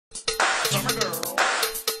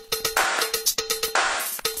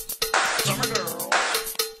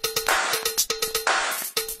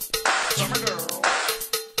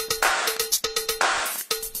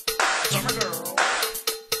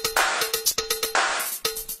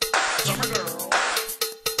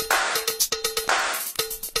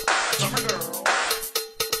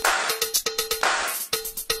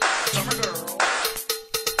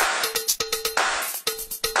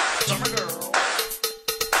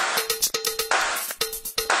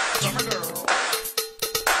Summer girl.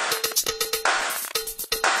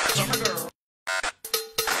 Summer girl.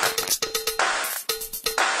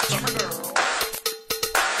 Summer girl.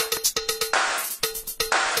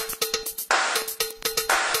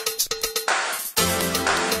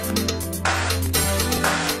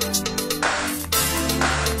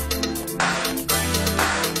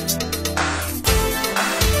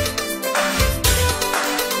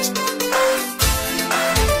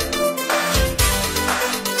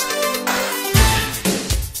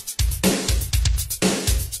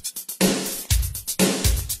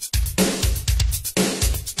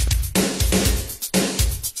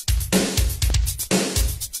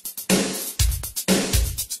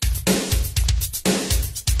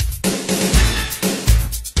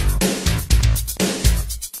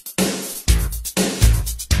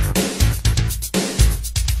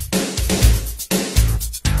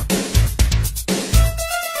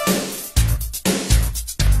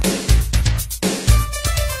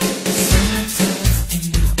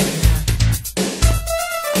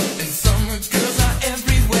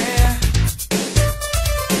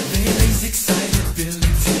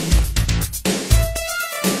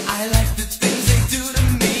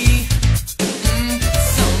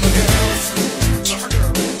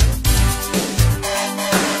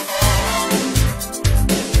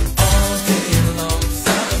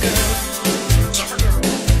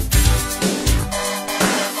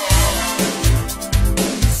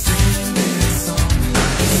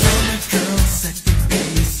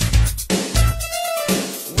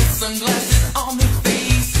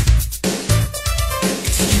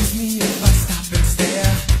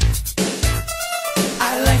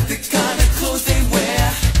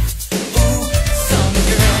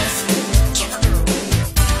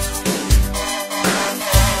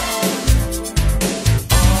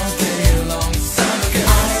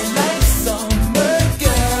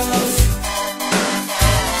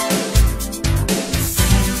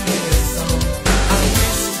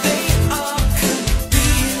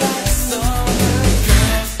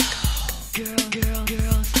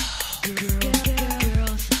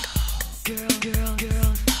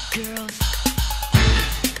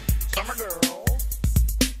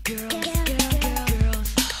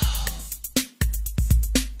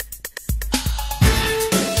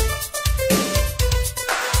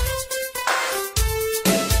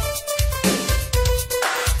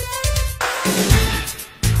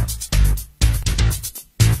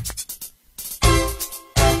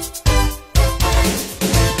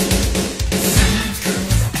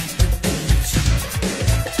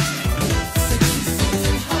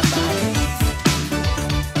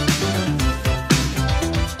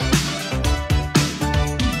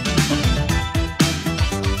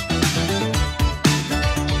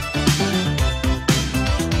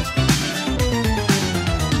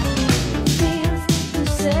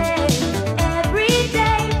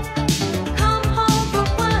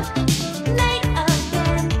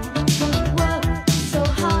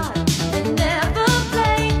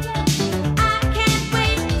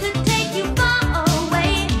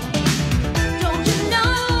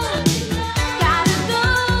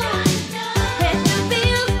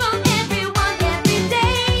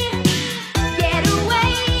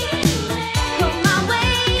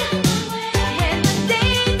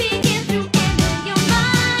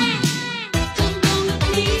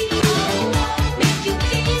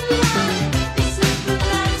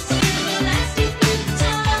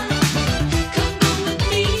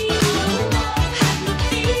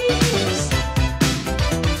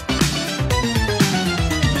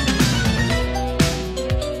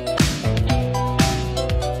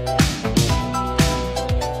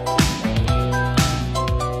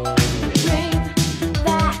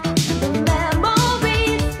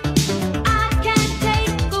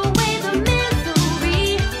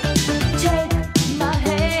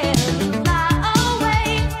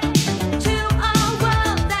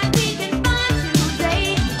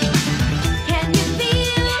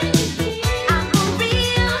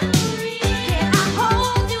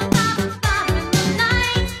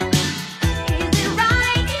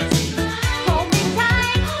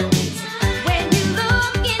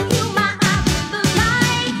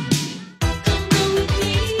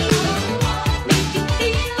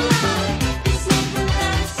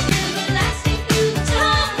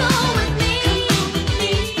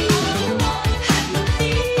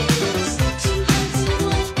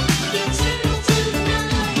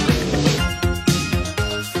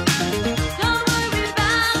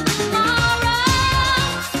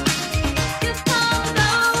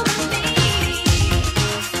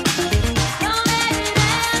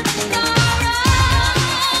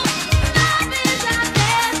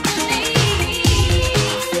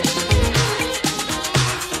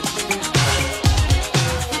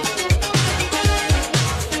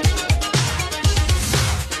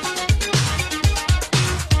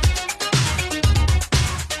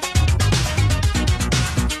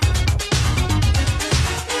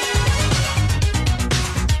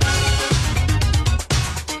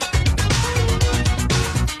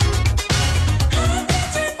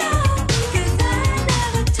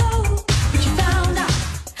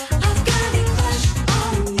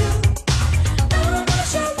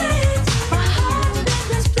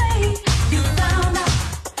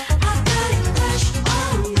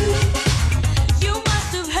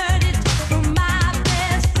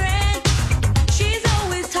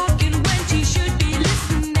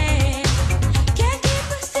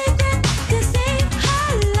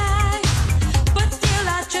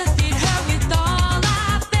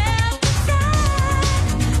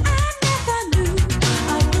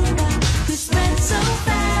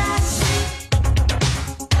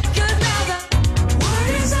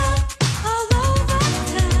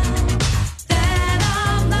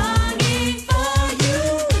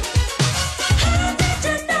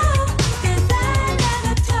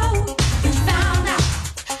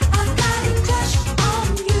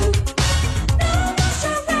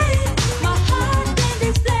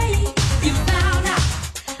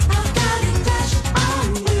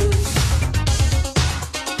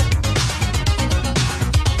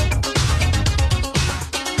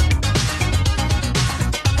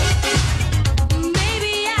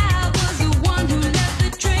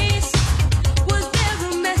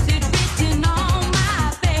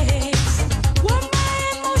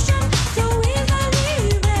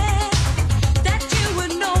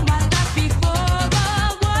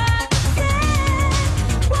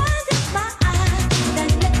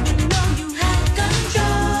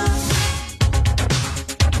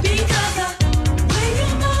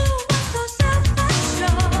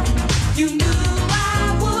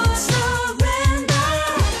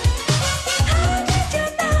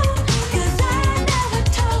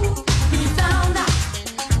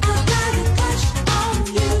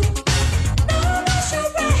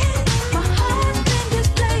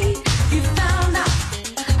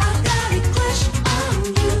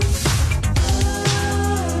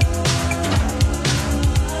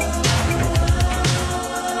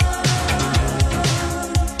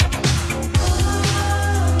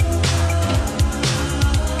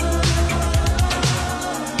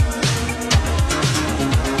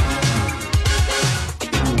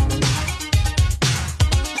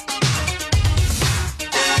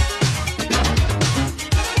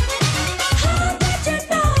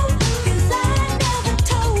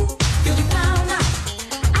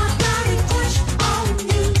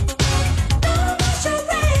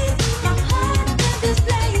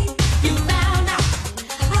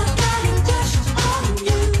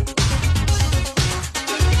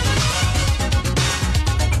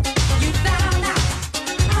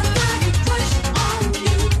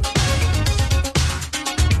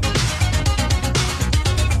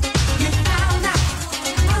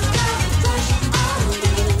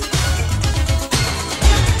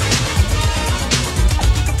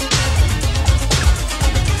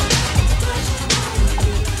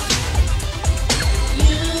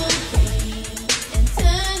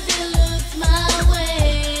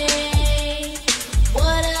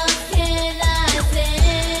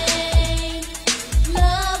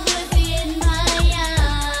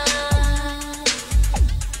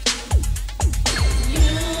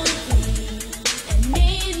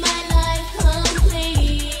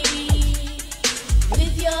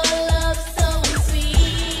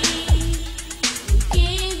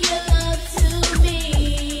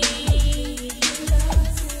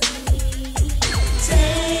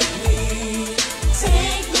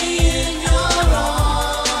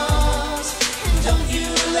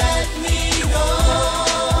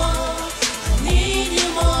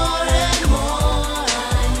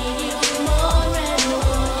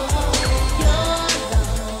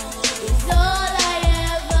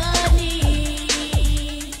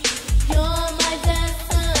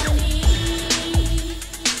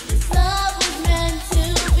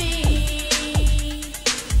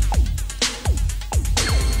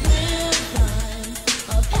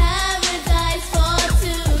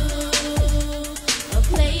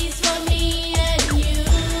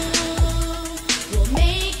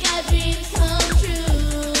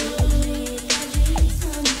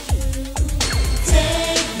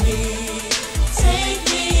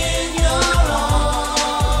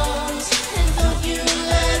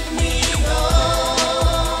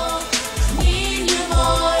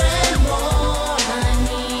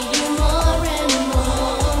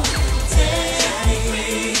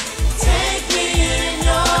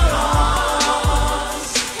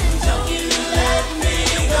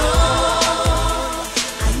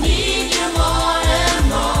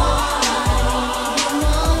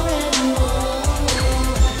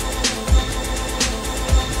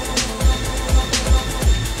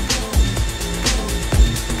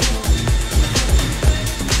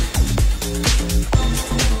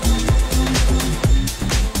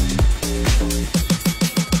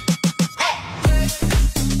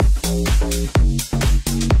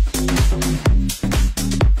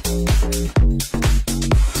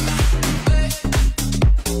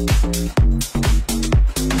 Hi,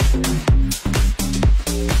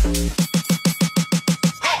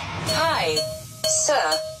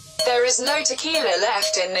 sir. There is no tequila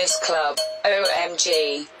left in this club.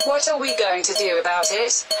 OMG. What are we going to do about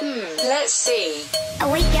it? Let's see. I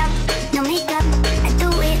wake up, no makeup, I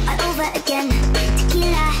do it all over again.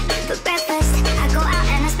 Tequila for breakfast, I go out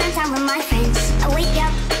and I spend time with my friends. I wake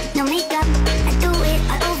up, no makeup, I do it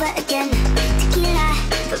all over again. Tequila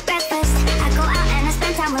for breakfast, I go out and I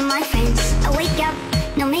spend time with my friends. I wake up,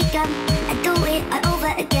 no makeup, I do it all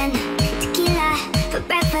over again. Tequila for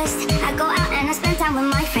breakfast, I go out and I spend time with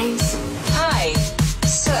my friends. Hi,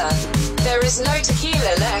 sir. There is no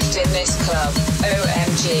tequila left in this club.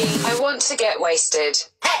 OMG. I want to get wasted.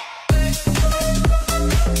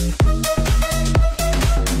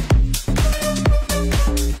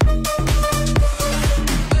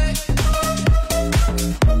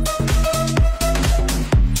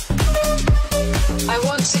 I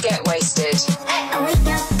want to get wasted. I wake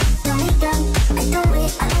up, no makeup, I do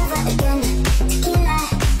it all over again. Tequila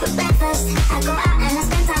for breakfast, I go out and I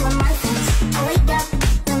spend time with my friends. I wake up,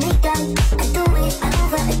 no makeup, I do it all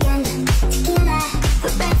over again. Tequila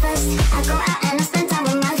for breakfast, I go out and I spend time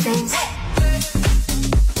with my friends.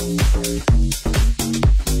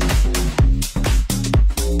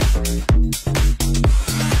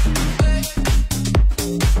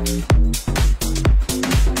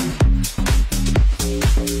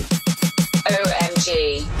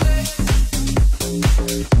 OMG.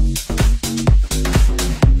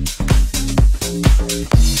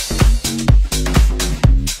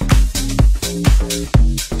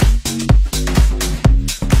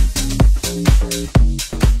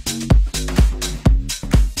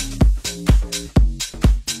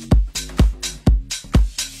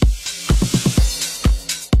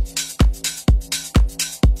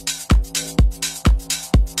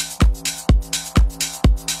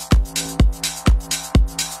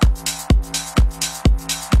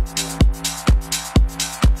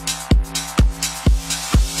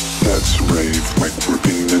 Let's rave like we're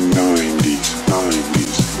in the 90s,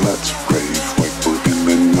 90s. Let's rave like we're in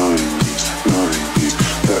the 90s, 90s.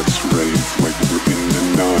 Let's rave like we're in the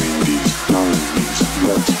 90s, 90s.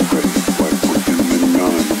 Let's rave like we're in the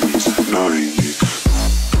 90s, 90s.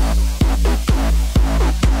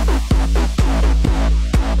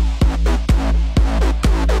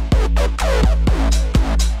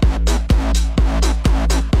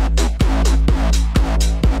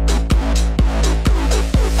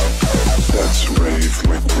 Let's rave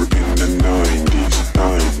like we're in the 90s,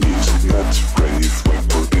 90s. Let's rave like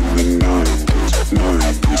we're in the 90s,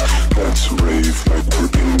 90s. Let's rave like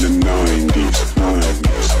we're in the 90s,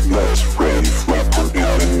 90s. Let's rave like we're in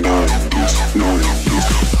the 90s, 90s.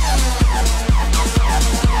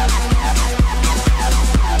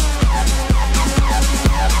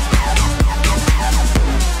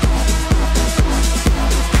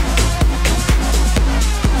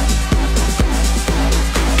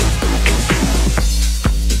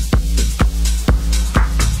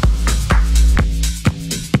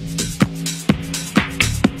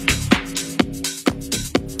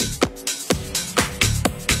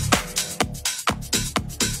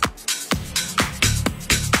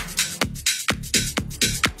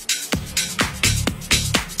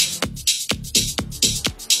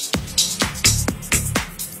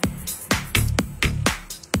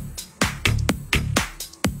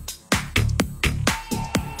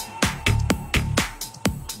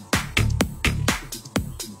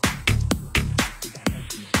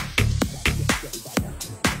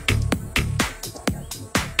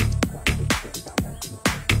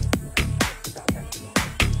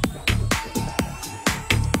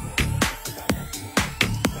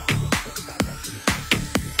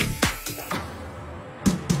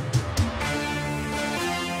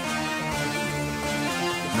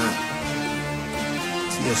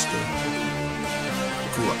 Fiesta.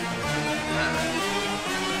 Cool.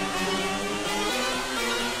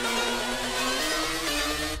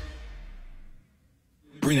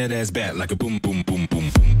 Bring that ass back like a boom, boom, boom,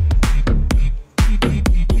 boom.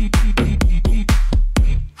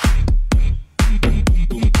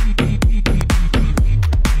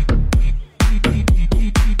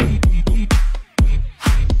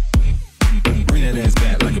 Bring that ass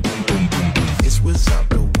back like a boom, boom, boom. It's without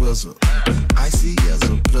the wizard. Icy as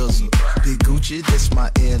a blizzard. Big Gucci, that's my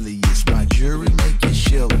alias. My jewelry make it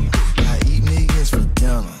shiver. I eat millions for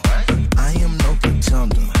dinner. I am no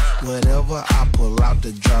pretender. Whatever I pull out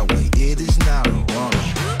the driveway, it is not a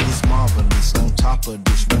runner. It's marvelous. On top of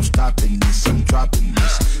this, no stopping this. I'm dropping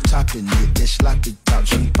this, topping it. That sloppy top,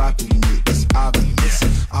 she popping it. It's obvious.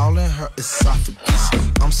 All in her esophagus.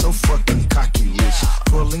 I'm so fucking cocky rich.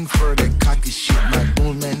 Pulling from prefer that cocky shit. My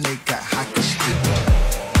goons, man, they got hockey stick.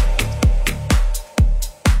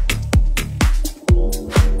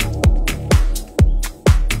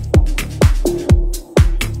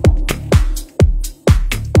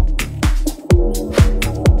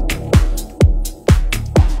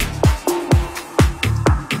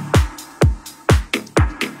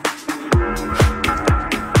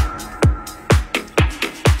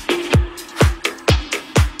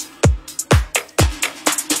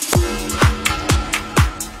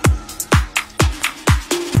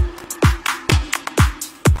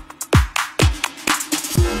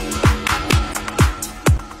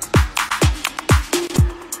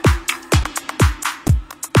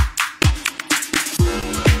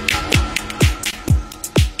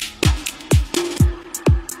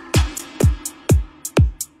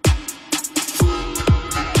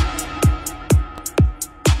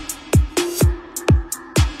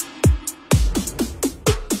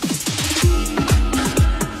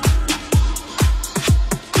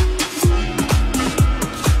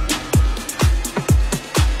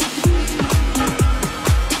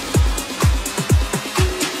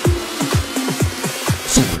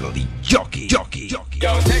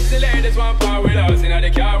 Yo, sexy ladies want part with us. Inna the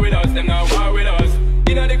car with us, them not war with us.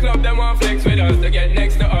 Inna the club, them want flex with us. They get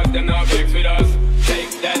next to us, them not flex with us. Shake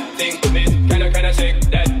that thing, miss. Kinda shake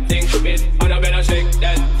that thing, miss. And I better shake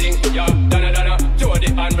that thing, yo. Donna, Jody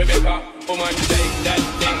and Rebecca. Woman, shake that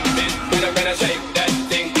thing, miss. Kinda shake that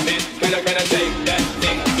thing, miss. Kinda shake that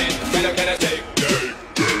thing, miss. Kinda shake.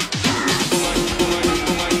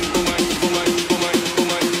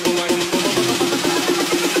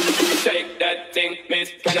 Shake that thing, miss.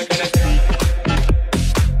 Kinda.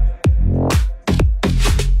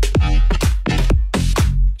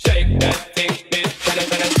 Shake that thing, miss.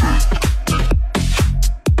 Kinda.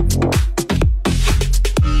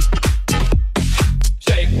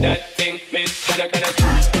 Shake that thing, miss. Kinda.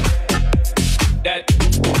 That.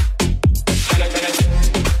 Kinda.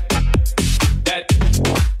 That. That.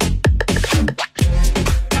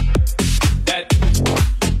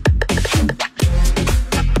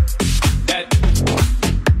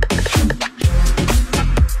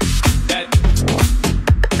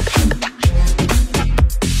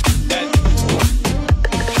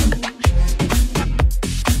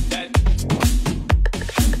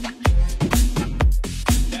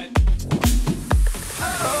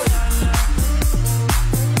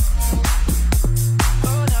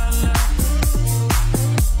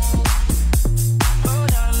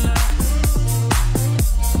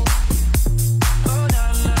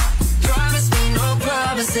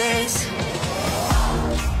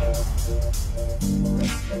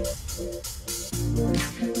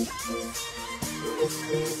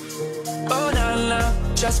 Oh, na-na,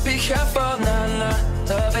 just be careful, na-na.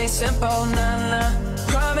 Love ain't simple, na-na.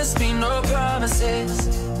 Promise me no promises.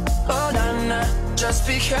 Oh, na-na, just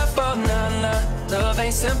be careful, na-na. Love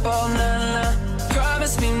ain't simple, na-na.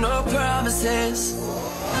 Promise me no promises.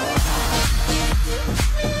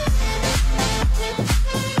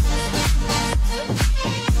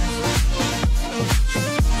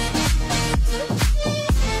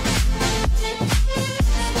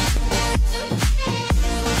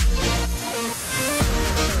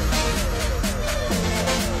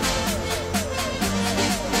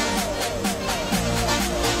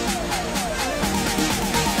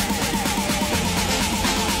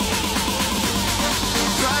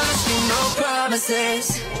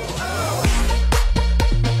 Promises.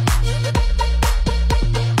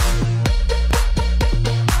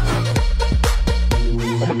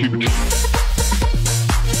 I'ma keep it.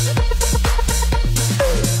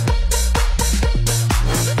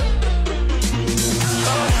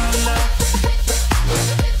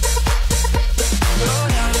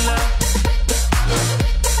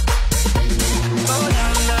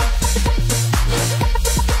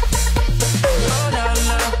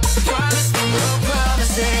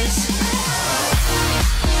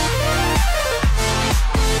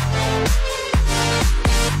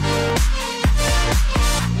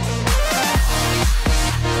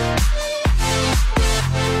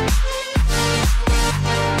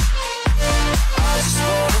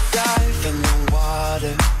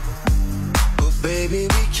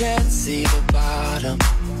 See the bottom.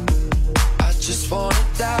 I just wanna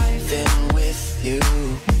dive in with you.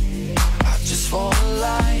 I just wanna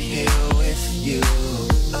lie here with you.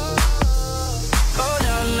 Oh,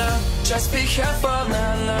 na-na, just be careful,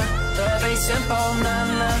 na-na. Love ain't simple,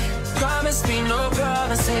 na-na. Promise me no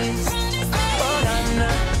promises. Oh, na-na,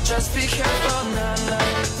 just be careful, na-na.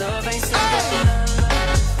 Love ain't simple, na-na.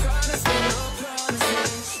 Promise me no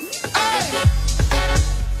promises.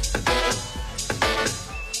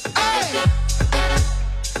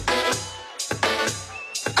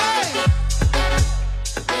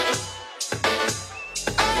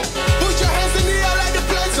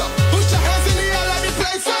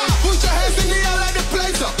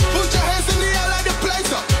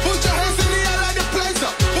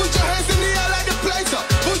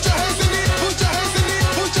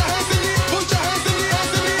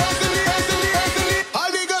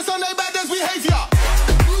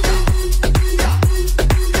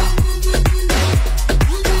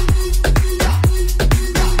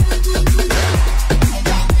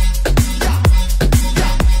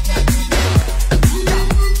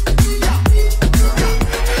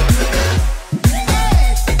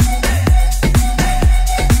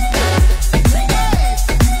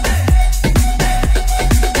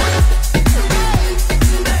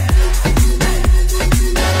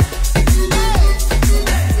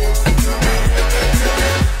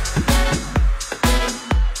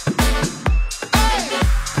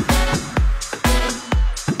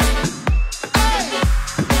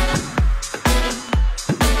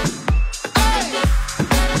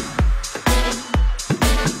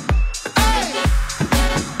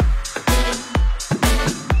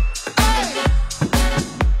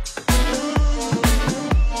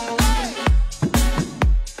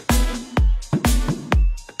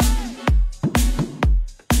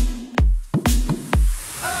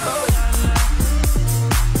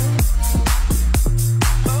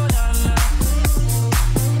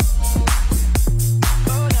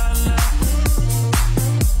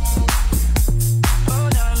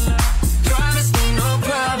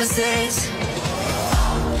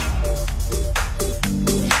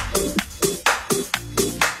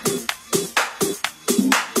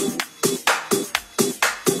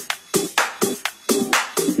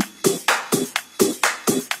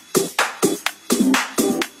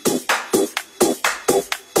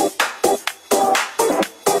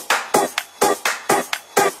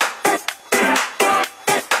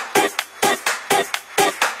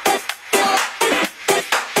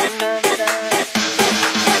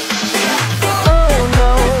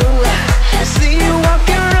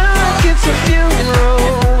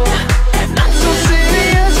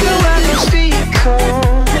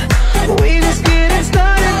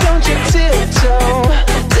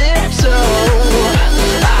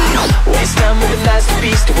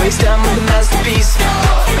 masterpiece.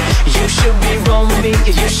 You should be rolling me,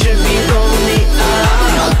 you should be rolling me.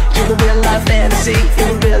 You're a real life fantasy, you're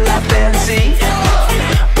a real life fantasy.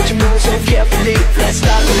 But you move so carefully, let's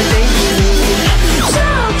start with the dangerous.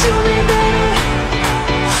 Talk to me, baby.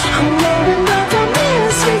 I'm loading up the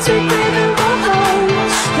mirror, sweet, sweet baby, oh.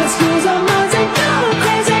 Let's lose our minds and go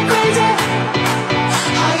crazy, crazy.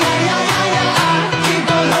 Keep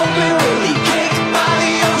on hoping we'll be kicked by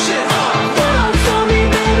the ocean. Walk for me,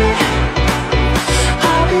 baby.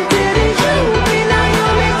 I'll be getting you, be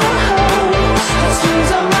Naomi, oh. Let's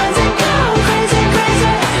lose our minds and go crazy,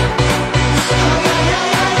 crazy.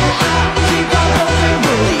 Keep on hoping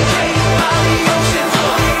we'll be kicked by the ocean.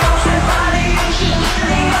 By the ocean, by the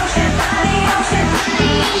ocean, by the ocean, by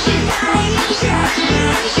the ocean, by the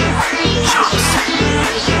ocean, by the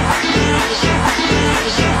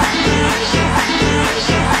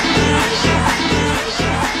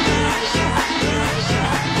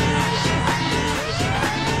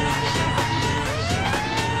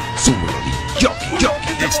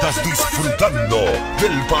Estás disfrutando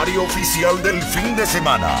del party oficial del fin de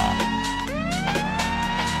semana.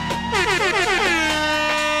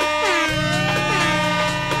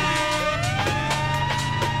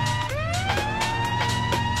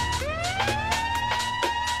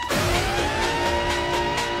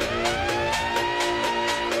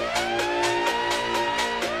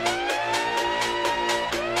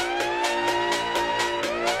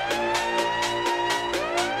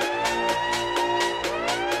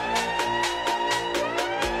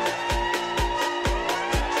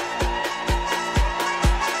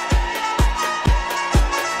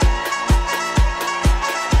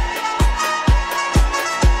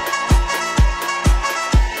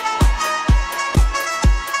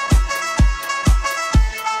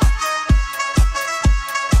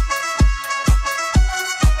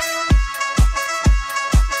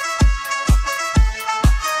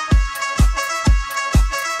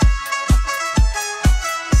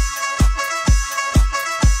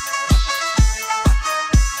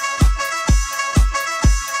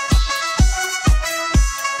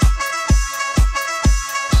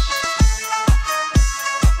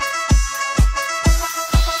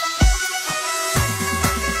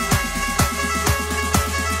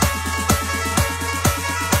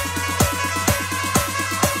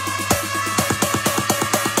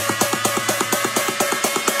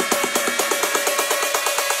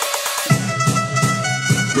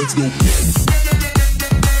 Let's go.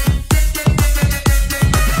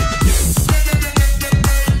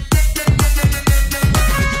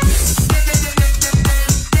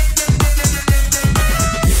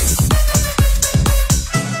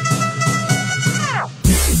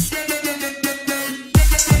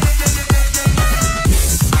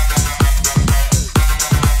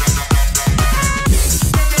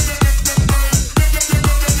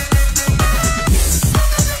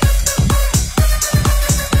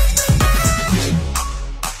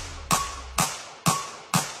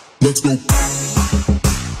 Let's go.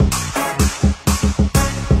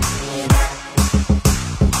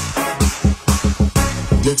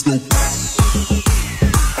 Let's go.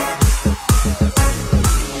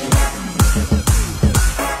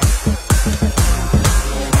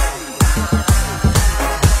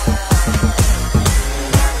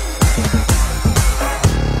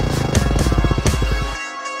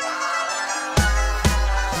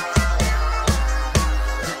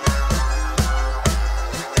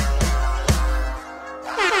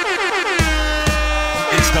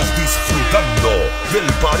 Estás disfrutando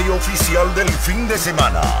del party oficial del fin de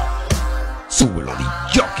semana. Súbelo,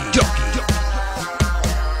 jockey, jockey.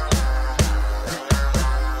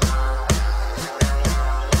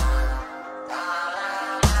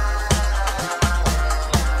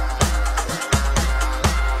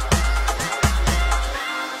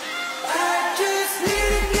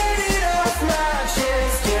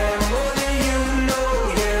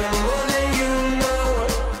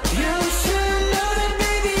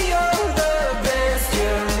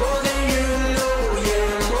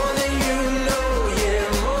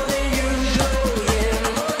 more than you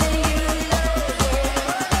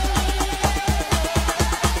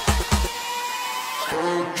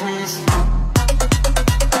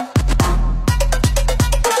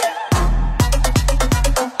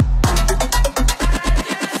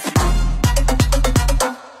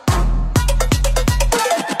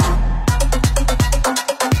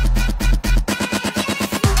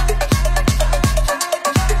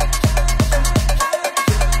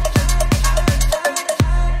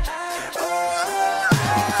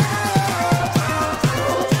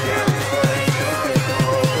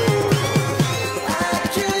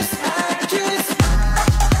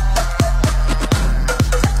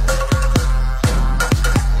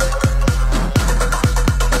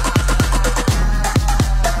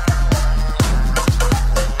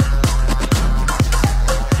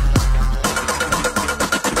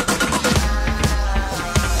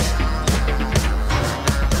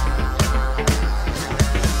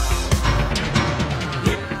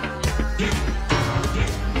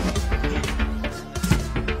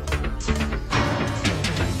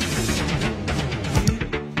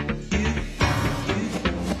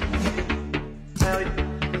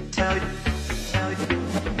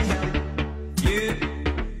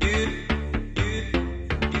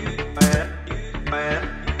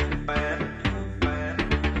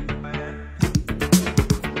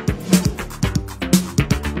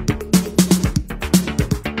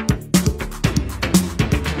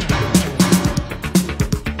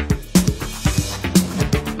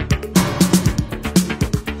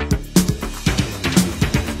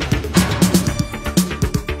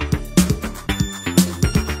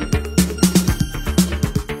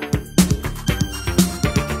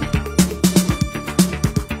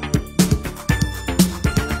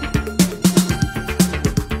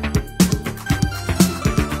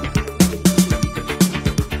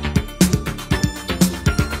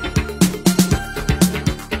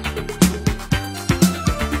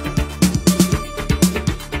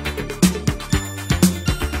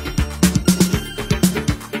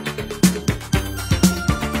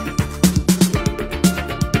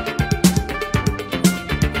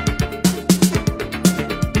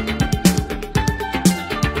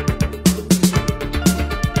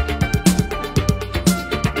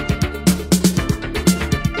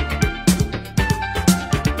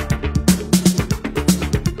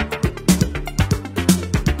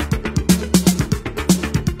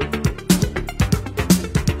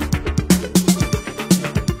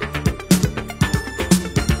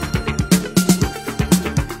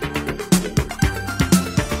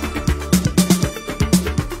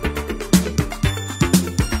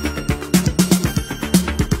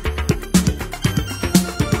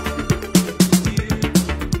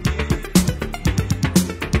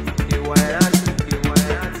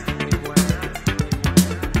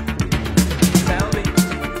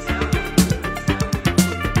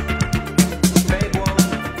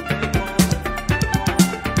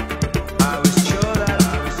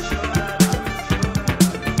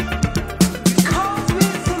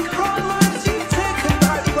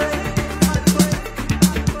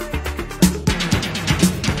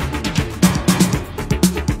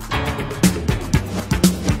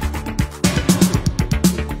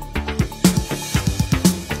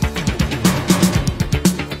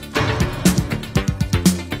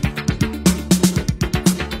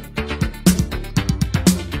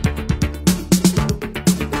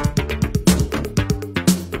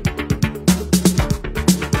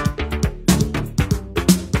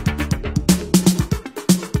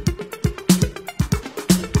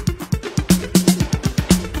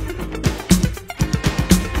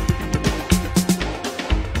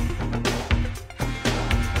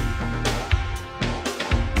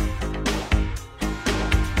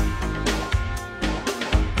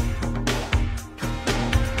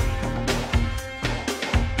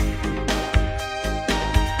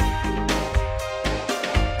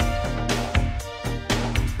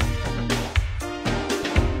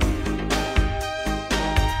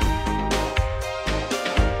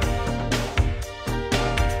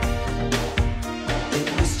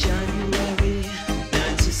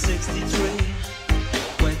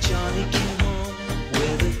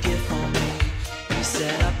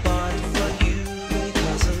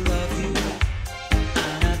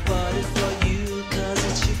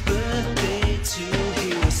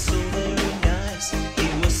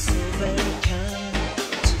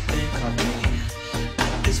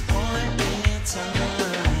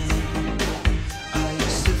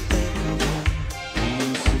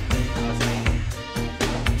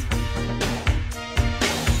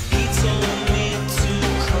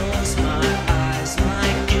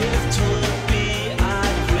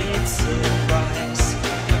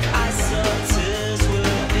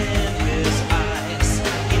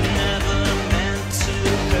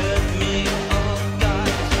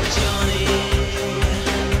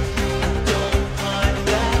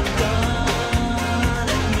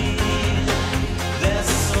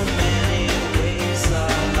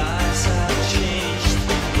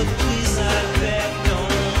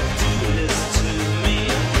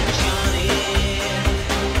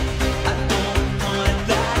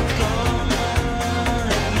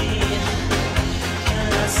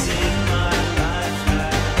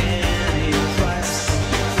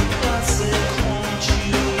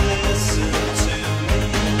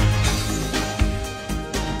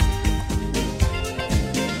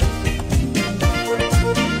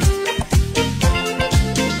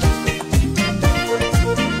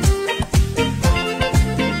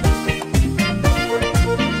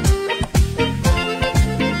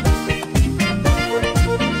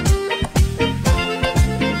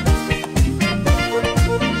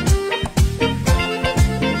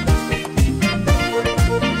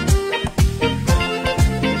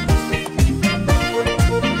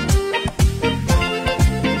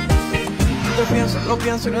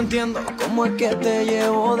pienso y no entiendo cómo es que te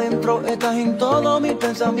llevo dentro. Estás en todos mis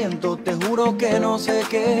pensamientos. Te juro que no sé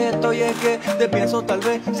qué es esto. Y es que te pienso tal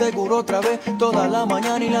vez, seguro otra vez. Toda la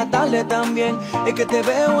mañana y la tarde también. Es que te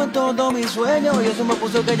veo en todos mis sueños. Y eso me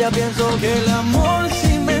puso que ya pienso que el amor sí